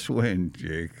win,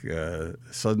 Jake,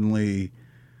 suddenly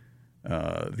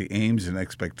the aims and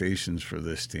expectations for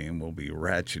this team will be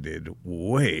ratcheted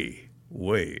way,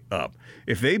 way up.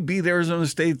 If they beat Arizona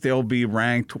State, they'll be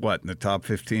ranked, in the top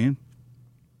 15?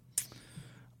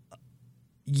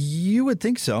 You would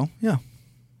think so, yeah.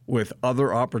 With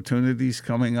other opportunities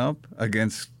coming up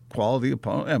against quality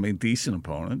opponents, decent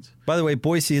opponents. By the way,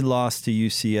 Boise lost to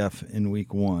UCF in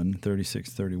week 1,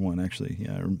 36-31, actually.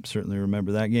 Yeah, I certainly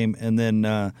remember that game. And then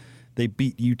they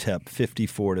beat UTEP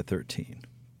 54-13.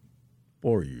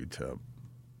 Or UTEP.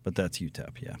 But that's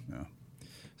UTEP, yeah.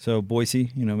 So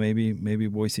Boise, maybe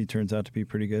Boise turns out to be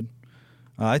pretty good.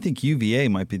 I think UVA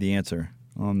might be the answer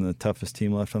on the toughest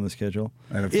team left on the schedule.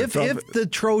 And if the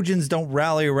Trojans don't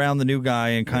rally around the new guy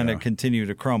and kind of continue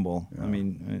to crumble, I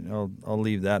mean, I'll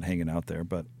leave that hanging out there.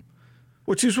 But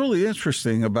which is really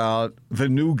interesting about the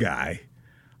new guy.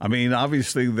 I mean,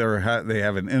 obviously they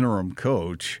have an interim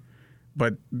coach,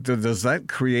 but is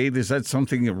that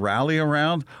something you rally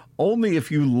around? Only if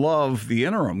you love the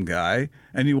interim guy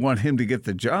and you want him to get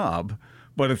the job.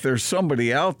 But if there's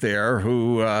somebody out there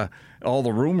who all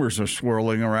the rumors are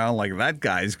swirling around like that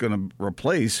guy's going to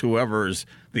replace whoever's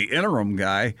the interim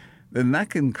guy, then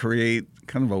that can create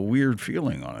kind of a weird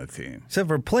feeling on a team. Except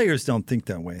for players don't think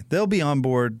that way. They'll be on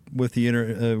board with the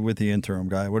interim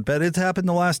guy. I would bet it's happened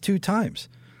the last 2 times.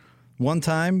 One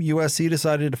time, USC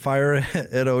decided to fire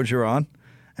Ed Ogeron,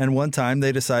 and one time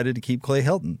they decided to keep Clay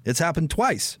Helton. It's happened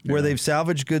twice where they've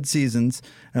salvaged good seasons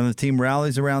and the team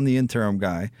rallies around the interim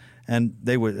guy, and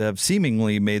they would have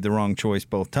seemingly made the wrong choice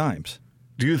both times.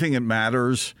 Do you think it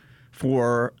matters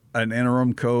for an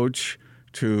interim coach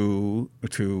to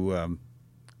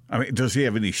does he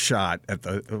have any shot at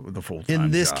the full-time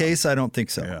In this job? case, I don't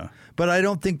think so. Yeah. But I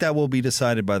don't think that will be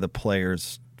decided by the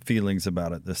players' feelings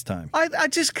about it this time. I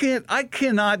just can't. I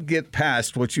cannot get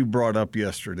past what you brought up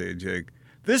yesterday, Jake.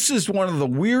 This is one of the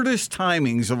weirdest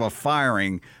timings of a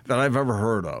firing that I've ever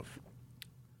heard of.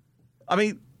 I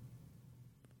mean,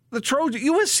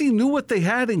 USC knew what they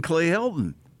had in Clay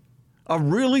Helton, a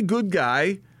really good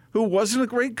guy who wasn't a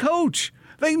great coach.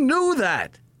 They knew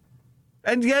that.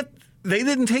 And yet they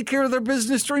didn't take care of their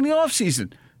business during the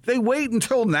offseason. They wait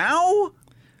until now?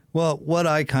 Well, what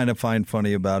I kind of find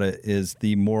funny about it is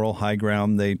the moral high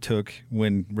ground they took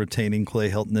when retaining Clay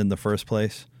Helton in the first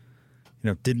place.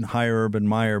 didn't hire Urban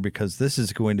Meyer because this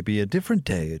is going to be a different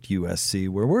day at USC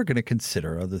where we're going to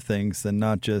consider other things than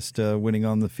not just winning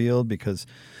on the field, because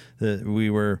we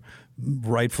were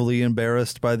rightfully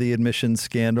embarrassed by the admissions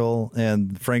scandal.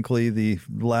 And frankly, the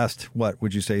last, what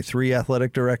would you say, 3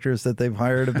 athletic directors that they've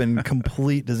hired have been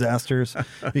complete disasters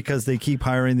because they keep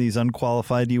hiring these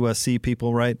unqualified USC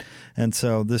people, right? And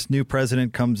so this new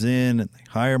president comes in and they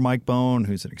hire Mike Bohn,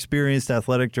 who's an experienced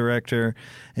athletic director,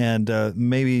 and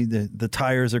maybe the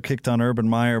tires are kicked on Urban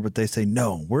Meyer, but they say,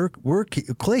 no,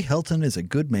 Clay Helton is a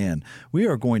good man. We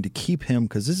are going to keep him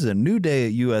because this is a new day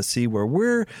at USC where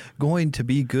we're going to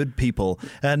be good people.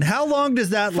 And how long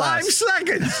does that last? 5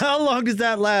 seconds. How long does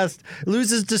that last?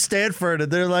 Loses to Stanford, and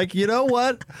they're like, you know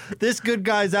what? This good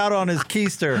guy's out on his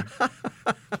keister.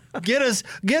 Get us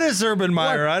Urban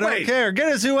Meyer. I don't care.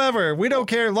 Get us whoever. We don't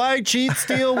care. Lie, cheat,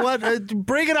 steal, what?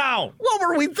 Bring it out. What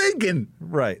were we thinking?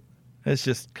 Right. It's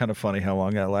just kind of funny how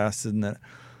long that lasts, isn't it?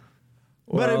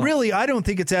 Well, but I don't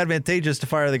think it's advantageous to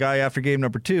fire the guy after game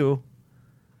number 2.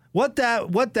 What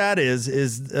that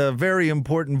is a very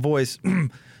important voice.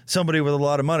 Somebody with a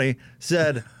lot of money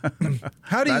said,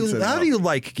 "How do you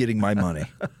like getting my money?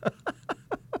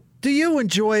 Do you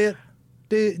enjoy it?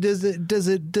 Does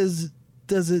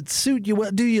it suit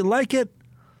you? Do you like it?"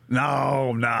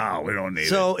 No, we don't need it.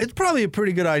 So it's probably a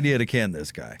pretty good idea to can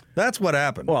this guy. That's what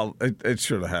happened. Well, it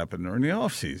should have happened during the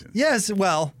offseason. Yes,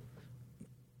 well,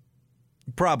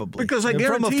 probably. Because I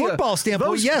guarantee from a football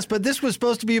standpoint, yes, but this was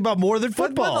supposed to be about more than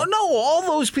football. But no, all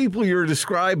those people you're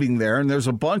describing there, and there's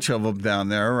a bunch of them down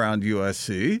there around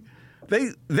USC,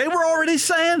 they were already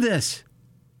saying this.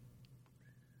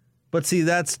 But see,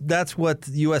 that's what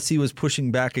USC was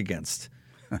pushing back against.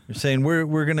 They're saying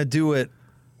we're going to do it.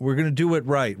 We're going to do it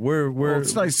right. Well,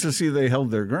 it's nice to see they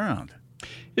held their ground.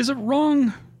 Is it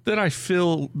wrong that I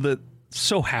feel that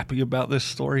so happy about this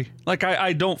story? Like,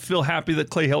 I don't feel happy that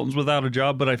Clay Helton's without a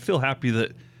job, but I feel happy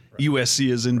that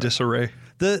USC is in disarray.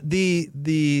 The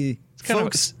it's kind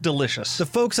of delicious. The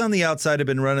folks on the outside have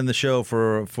been running the show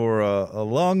for a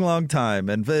long, long time,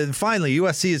 and finally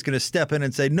USC is going to step in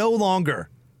and say, no longer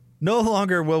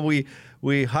will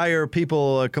we hire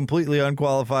people completely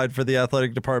unqualified for the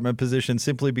athletic department position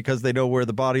simply because they know where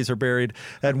the bodies are buried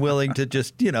and willing to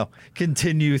just,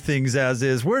 continue things as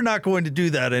is. We're not going to do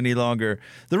that any longer.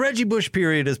 The Reggie Bush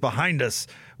period is behind us.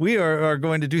 We are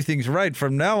going to do things right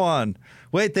from now on.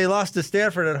 Wait, they lost to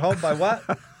Stanford at home by what?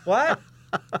 What?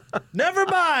 Never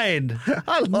mind.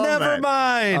 Never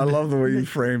mind. I love the way you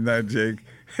framed that, Jake.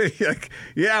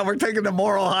 Yeah, we're taking the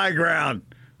moral high ground.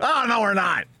 Oh, no, we're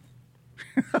not.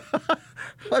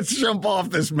 Let's jump off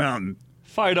this mountain.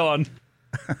 Fight on.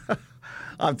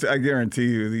 I guarantee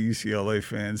you the UCLA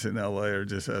fans in LA are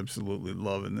just absolutely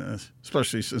loving this,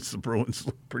 especially since the Bruins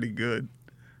look pretty good.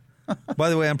 By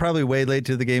the way, I'm probably way late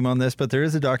to the game on this, but there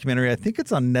is a documentary. I think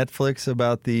it's on Netflix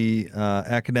about the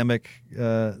academic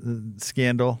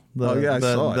scandal. I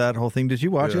saw it. That whole thing. Did you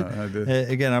watch it? I did.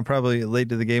 Again, I'm probably late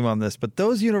to the game on this, but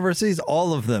those universities,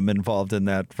 all of them involved in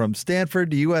that, from Stanford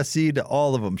to USC to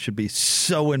all of them, should be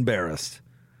so embarrassed.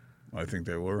 I think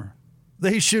they were.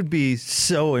 They should be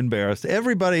so embarrassed.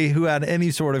 Everybody who had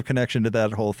any sort of connection to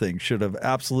that whole thing should have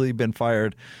absolutely been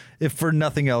fired, if for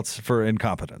nothing else, for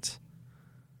incompetence.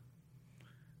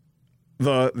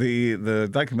 The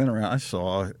documentary I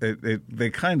saw,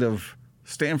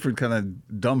 Stanford kind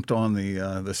of dumped on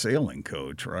the sailing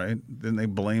coach, right? Didn't they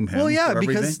blame him? Well, yeah, for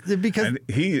everything? because and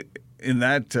he, in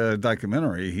that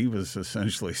documentary, he was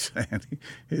essentially saying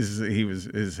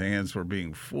his hands were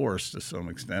being forced to some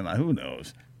extent. Who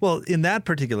knows? Well, in that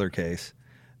particular case,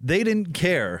 they didn't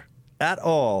care at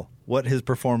all what his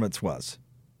performance was.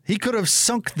 He could have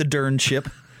sunk the darn ship.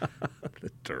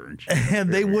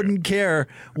 And they wouldn't care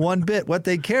one bit. What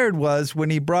they cared was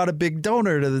when he brought a big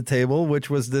donor to the table,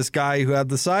 which was this guy who had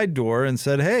the side door, and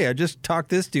said, "Hey, I just talked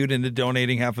this dude into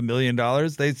donating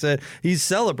 $500,000." They said he's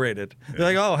celebrated. Yeah. They're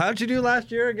like, "Oh, how'd you do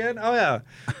last year again? Oh yeah,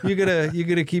 you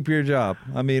gotta keep your job."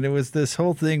 I mean, it was this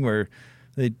whole thing where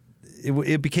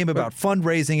it became about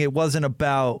fundraising. It wasn't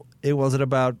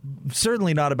about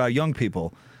certainly not about young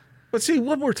people. But see,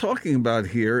 what we're talking about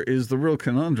here is the real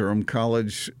conundrum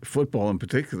college football in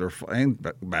particular and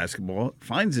basketball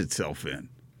finds itself in.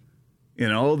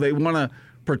 They want to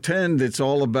pretend it's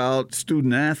all about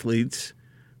student athletes,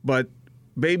 but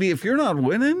baby, if you're not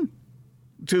winning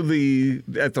at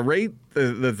the rate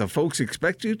that the folks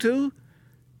expect you to,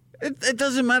 it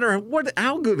doesn't matter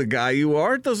how good a guy you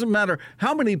are. It doesn't matter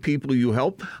how many people you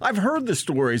help. I've heard the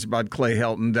stories about Clay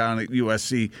Helton down at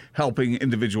USC helping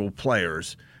individual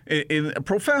players in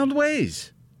profound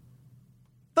ways.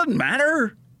 Doesn't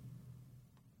matter.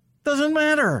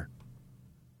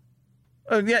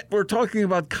 And yet we're talking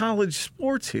about college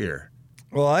sports here.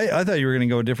 Well, I thought you were going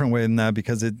to go a different way than that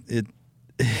because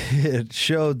it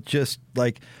showed just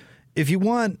like if you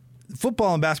want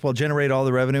football and basketball generate all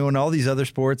the revenue and all these other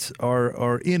sports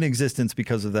are in existence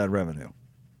because of that revenue.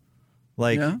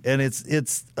 And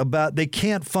it's about they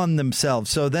can't fund themselves.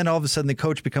 So then all of a sudden the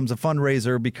coach becomes a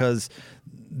fundraiser because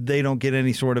they don't get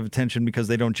any sort of attention because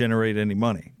they don't generate any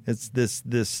money. It's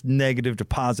this negative to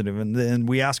positive. And then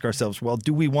we ask ourselves, well,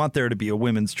 do we want there to be a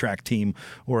women's track team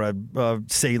or a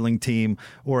sailing team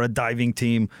or a diving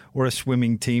team or a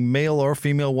swimming team, male or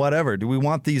female, whatever? Do we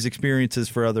want these experiences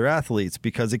for other athletes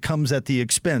because it comes at the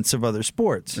expense of other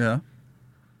sports? Yeah,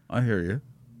 I hear you.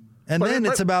 And then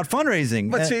it's about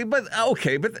fundraising.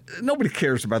 But nobody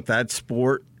cares about that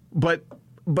sport. But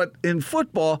in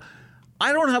football,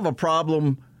 I don't have a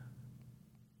problem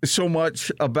so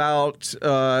much about SC.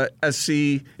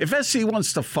 If SC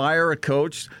wants to fire a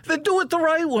coach, then do it the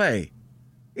right way.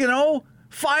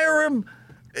 Fire him.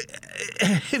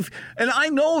 And I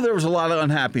know there was a lot of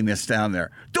unhappiness down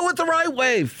there. Do it the right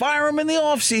way. Fire him in the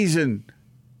offseason.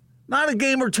 Not a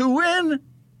game or two in.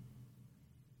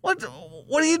 What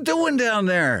are you doing down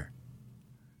there?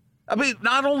 I mean,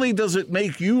 not only does it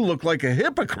make you look like a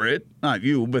hypocrite, not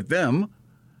you, but them,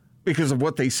 because of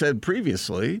what they said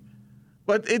previously,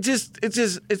 but it's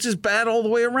just bad all the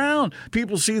way around.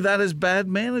 People see that as bad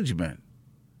management.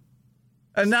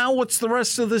 And now what's the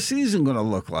rest of the season going to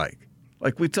look like?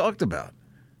 Like we talked about.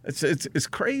 It's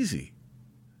crazy.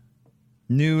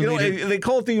 They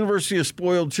call it the University of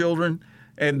Spoiled Children,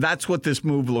 and that's what this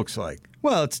move looks like.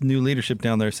 Well, it's new leadership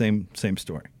down there, same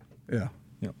story. Yeah.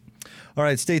 Yep. All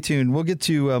right, stay tuned. We'll get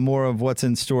to more of what's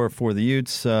in store for the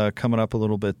Utes coming up a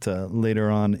little bit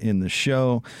later on in the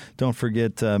show. Don't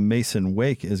forget Mason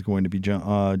Wake is going to be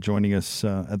joining us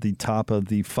at the top of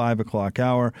the 5 o'clock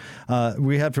hour.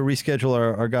 We have to reschedule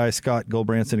our guy Scott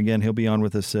Goldbranson again. He'll be on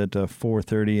with us at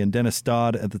 4:30. And Dennis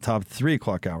Dodd at the top of the 3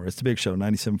 o'clock hour. It's the Big Show,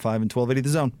 97.5 and 1280 The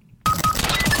Zone.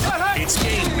 It's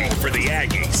game week for the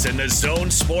Aggies, and the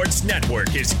Zone Sports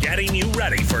Network is getting you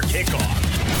ready for kickoff.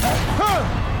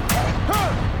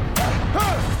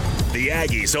 The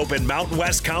Aggies open Mountain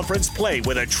West Conference play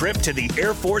with a trip to the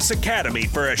Air Force Academy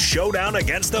for a showdown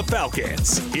against the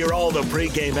Falcons. Hear all the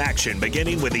pregame action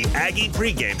beginning with the Aggie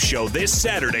pregame show this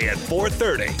Saturday at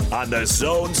 4:30 on the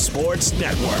Zone Sports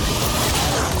Network.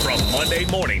 From Monday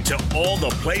morning to all the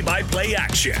play-by-play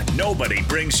action, nobody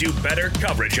brings you better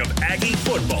coverage of Aggie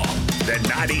football than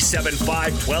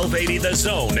 97.5 1280 The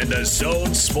Zone and the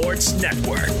Zone Sports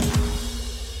Network.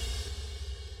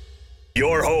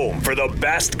 Your home for the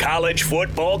best college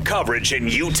football coverage in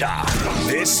Utah.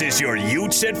 This is your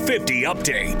Utes at 50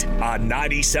 update on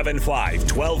 97.5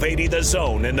 1280 The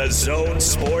Zone and the Zone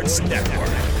Sports Network.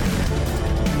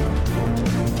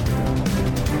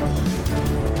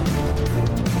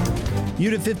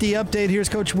 Ute at 50 update. Here's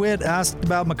Coach Witt asked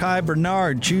about Mekhi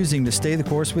Bernard choosing to stay the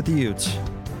course with the Utes.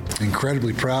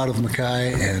 Incredibly proud of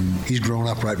Mekhi, and he's grown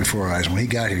up right before our eyes. When he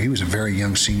got here, he was a very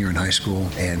young senior in high school,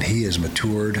 and he has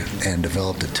matured and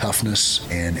developed a toughness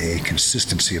and a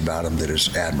consistency about him that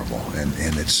is admirable. And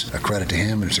it's a credit to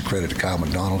him, and it's a credit to Kyle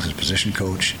McDonald, his position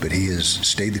coach. But he has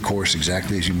stayed the course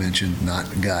exactly as you mentioned, not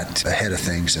got ahead of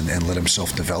things and let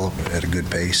himself develop at a good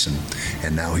pace.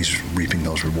 And now he's reaping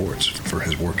those rewards for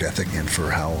his work ethic and for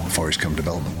how far he's come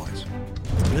development-wise.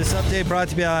 This update brought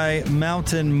to you by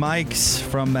Mountain Mike's.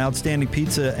 From outstanding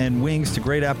pizza and wings to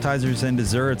great appetizers and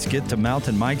desserts, get to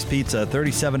Mountain Mike's Pizza,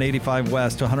 3785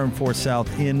 West to 104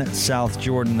 South in South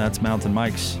Jordan. That's Mountain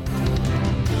Mike's.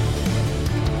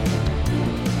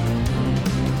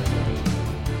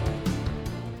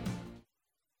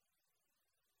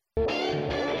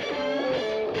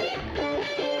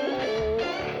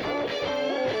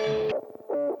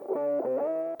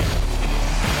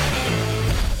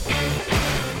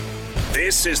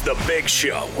 This is The Big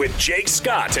Show with Jake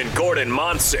Scott and Gordon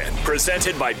Monson,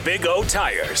 presented by Big O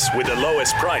Tires, with the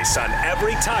lowest price on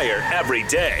every tire every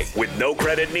day, with no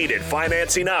credit needed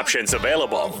financing options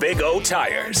available. Big O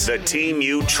Tires, the team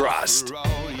you trust.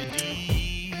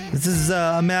 This is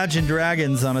Imagine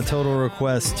Dragons on a Total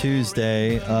Request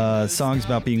Tuesday. Songs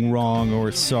about being wrong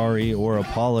or sorry or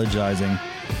apologizing.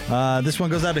 This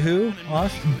one goes out to who,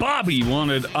 Austin? Bobby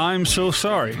wanted I'm So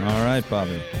Sorry. All right,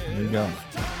 Bobby. There you go.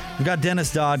 We've got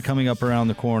Dennis Dodd coming up around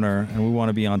the corner, and we want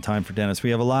to be on time for Dennis.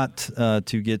 We have a lot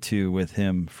to get to with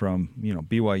him, from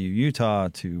BYU Utah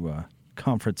to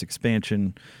conference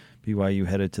expansion, BYU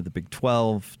headed to the Big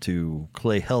 12, to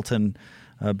Clay Helton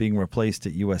being replaced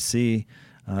at USC.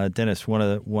 Dennis, one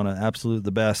of absolute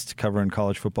the best covering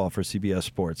college football for CBS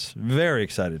Sports. Very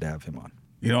excited to have him on.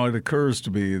 It occurs to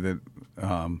me that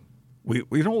We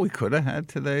know what we could have had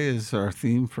today as our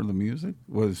theme for the music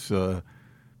was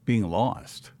being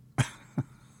lost.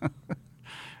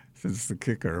 Since the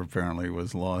kicker apparently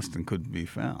was lost and couldn't be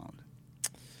found.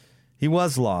 He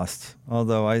was lost,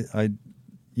 although they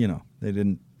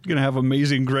didn't. You're gonna have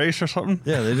Amazing Grace or something?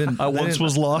 Yeah, they didn't. I once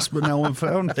was lost, but now I'm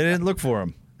found. They didn't look for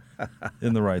him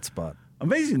in the right spot.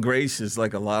 Amazing Grace is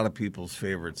like a lot of people's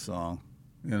favorite song.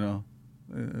 I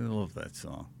love that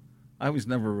song. I was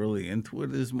never really into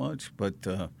it as much, but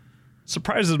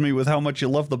surprises me with how much you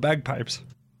love the bagpipes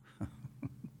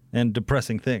and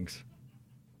depressing things.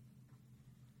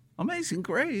 Amazing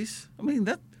Grace. I mean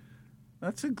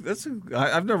that's a.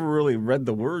 I've never really read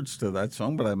the words to that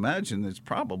song, but I imagine it's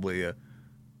probably a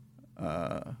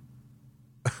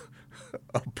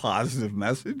positive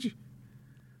message.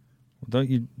 Don't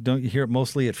you hear it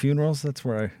mostly at funerals? That's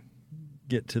where I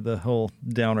get to the whole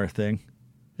downer thing.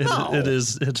 It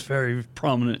is. It's very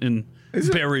prominent in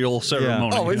burial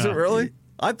ceremony. Yeah. Oh, is it really?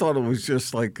 I thought it was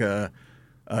just like a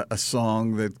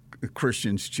song that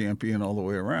Christians champion all the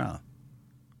way around.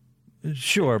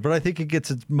 Sure, but I think it gets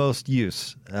its most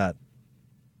use at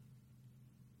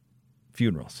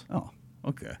funerals. Oh,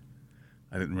 okay.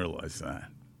 I didn't realize that.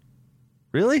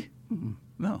 Really?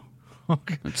 No.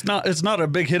 Okay. It's not a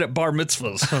big hit at bar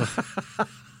mitzvahs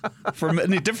for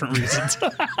many different reasons.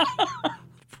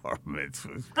 Bar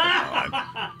mitzvahs. Come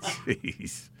on.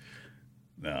 Jeez.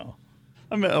 No.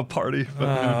 I'm at a party.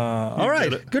 All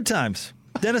right. Good times.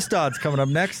 Dennis Dodd's coming up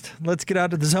next. Let's get out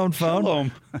to the zone phone.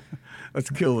 Shalom. Let's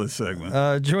kill this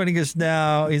segment. Joining us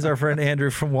now, he's our friend Andrew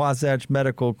from Wasatch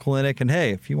Medical Clinic. And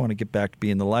hey, if you want to get back to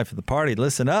being the life of the party,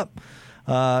 listen up.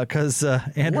 Because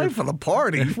Andrew, life of the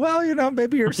party. Well,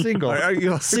 maybe you're single. Are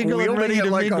you single and ready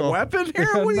to like mingle. A weapon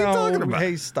here? What are you talking about?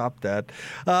 Hey, stop that.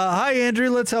 Hi, Andrew.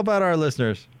 Let's help out our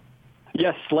listeners.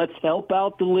 Yes, let's help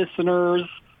out the listeners.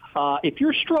 If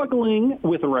you're struggling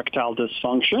with erectile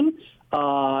dysfunction,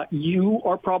 you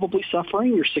are probably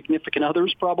suffering. Your significant other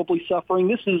is probably suffering.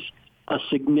 This is a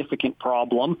significant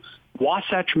problem.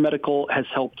 Wasatch Medical has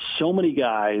helped so many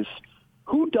guys.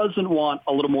 Who doesn't want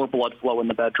a little more blood flow in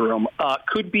the bedroom?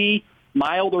 Could be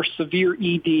mild or severe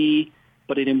ED,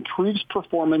 but it improves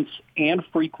performance and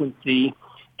frequency.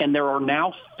 And there are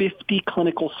now 50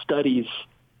 clinical studies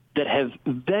that have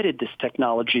vetted this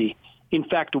technology. In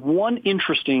fact, one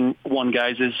interesting one,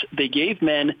 guys, is they gave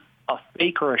men a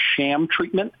fake or a sham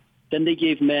treatment. Then they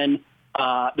gave men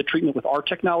the treatment with our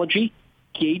technology,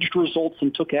 gauged results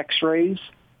and took x-rays.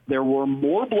 There were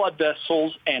more blood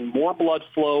vessels and more blood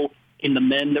flow in the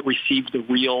men that received the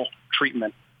real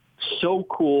treatment. So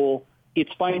cool.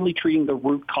 It's finally treating the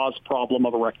root cause problem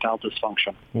of erectile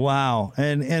dysfunction. Wow.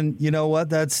 And you know what?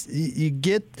 That's you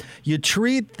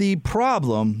treat the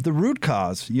problem, the root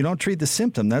cause. You don't treat the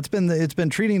symptom. It's been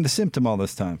treating the symptom all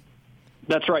this time.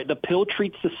 That's right. The pill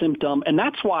treats the symptom, and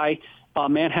that's why a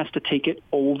man has to take it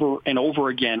over and over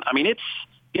again. I mean,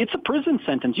 it's a prison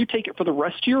sentence. You take it for the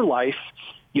rest of your life.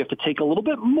 You have to take a little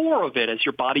bit more of it as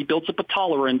your body builds up a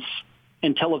tolerance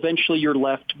until eventually you're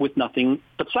left with nothing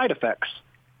but side effects.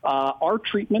 Our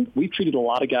treatment, we've treated a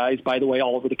lot of guys, by the way,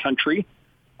 all over the country.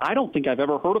 I don't think I've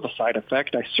ever heard of a side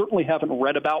effect. I certainly haven't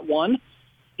read about one.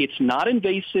 It's not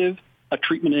invasive. A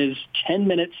treatment is 10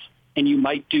 minutes, and you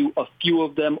might do a few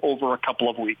of them over a couple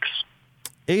of weeks.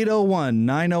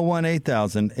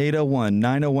 801-901-8000,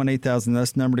 801-901-8000.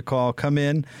 That's the number to call. Come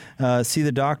in, see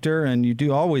the doctor, and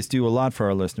you always do a lot for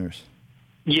our listeners.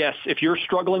 Yes, if you're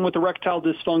struggling with erectile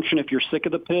dysfunction, if you're sick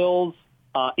of the pills,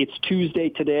 it's Tuesday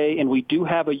today, and we do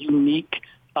have a unique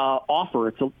offer.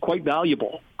 It's quite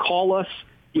valuable. Call us.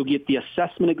 You'll get the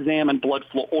assessment exam and blood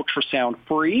flow ultrasound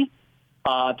free,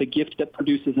 the gift that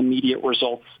produces immediate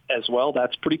results as well.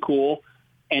 That's pretty cool.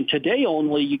 And today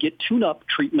only, you get tune-up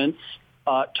treatments,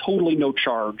 totally no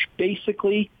charge.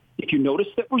 Basically, if you notice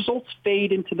that results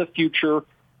fade into the future,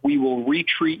 we will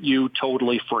retreat you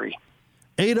totally free.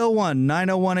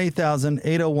 801-901-8000,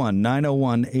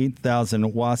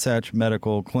 801-901-8000, Wasatch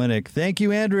Medical Clinic. Thank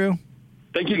you, Andrew.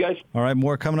 Thank you, guys. All right,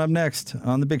 more coming up next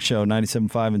on The Big Show,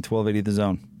 97.5 and 1280 The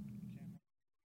Zone.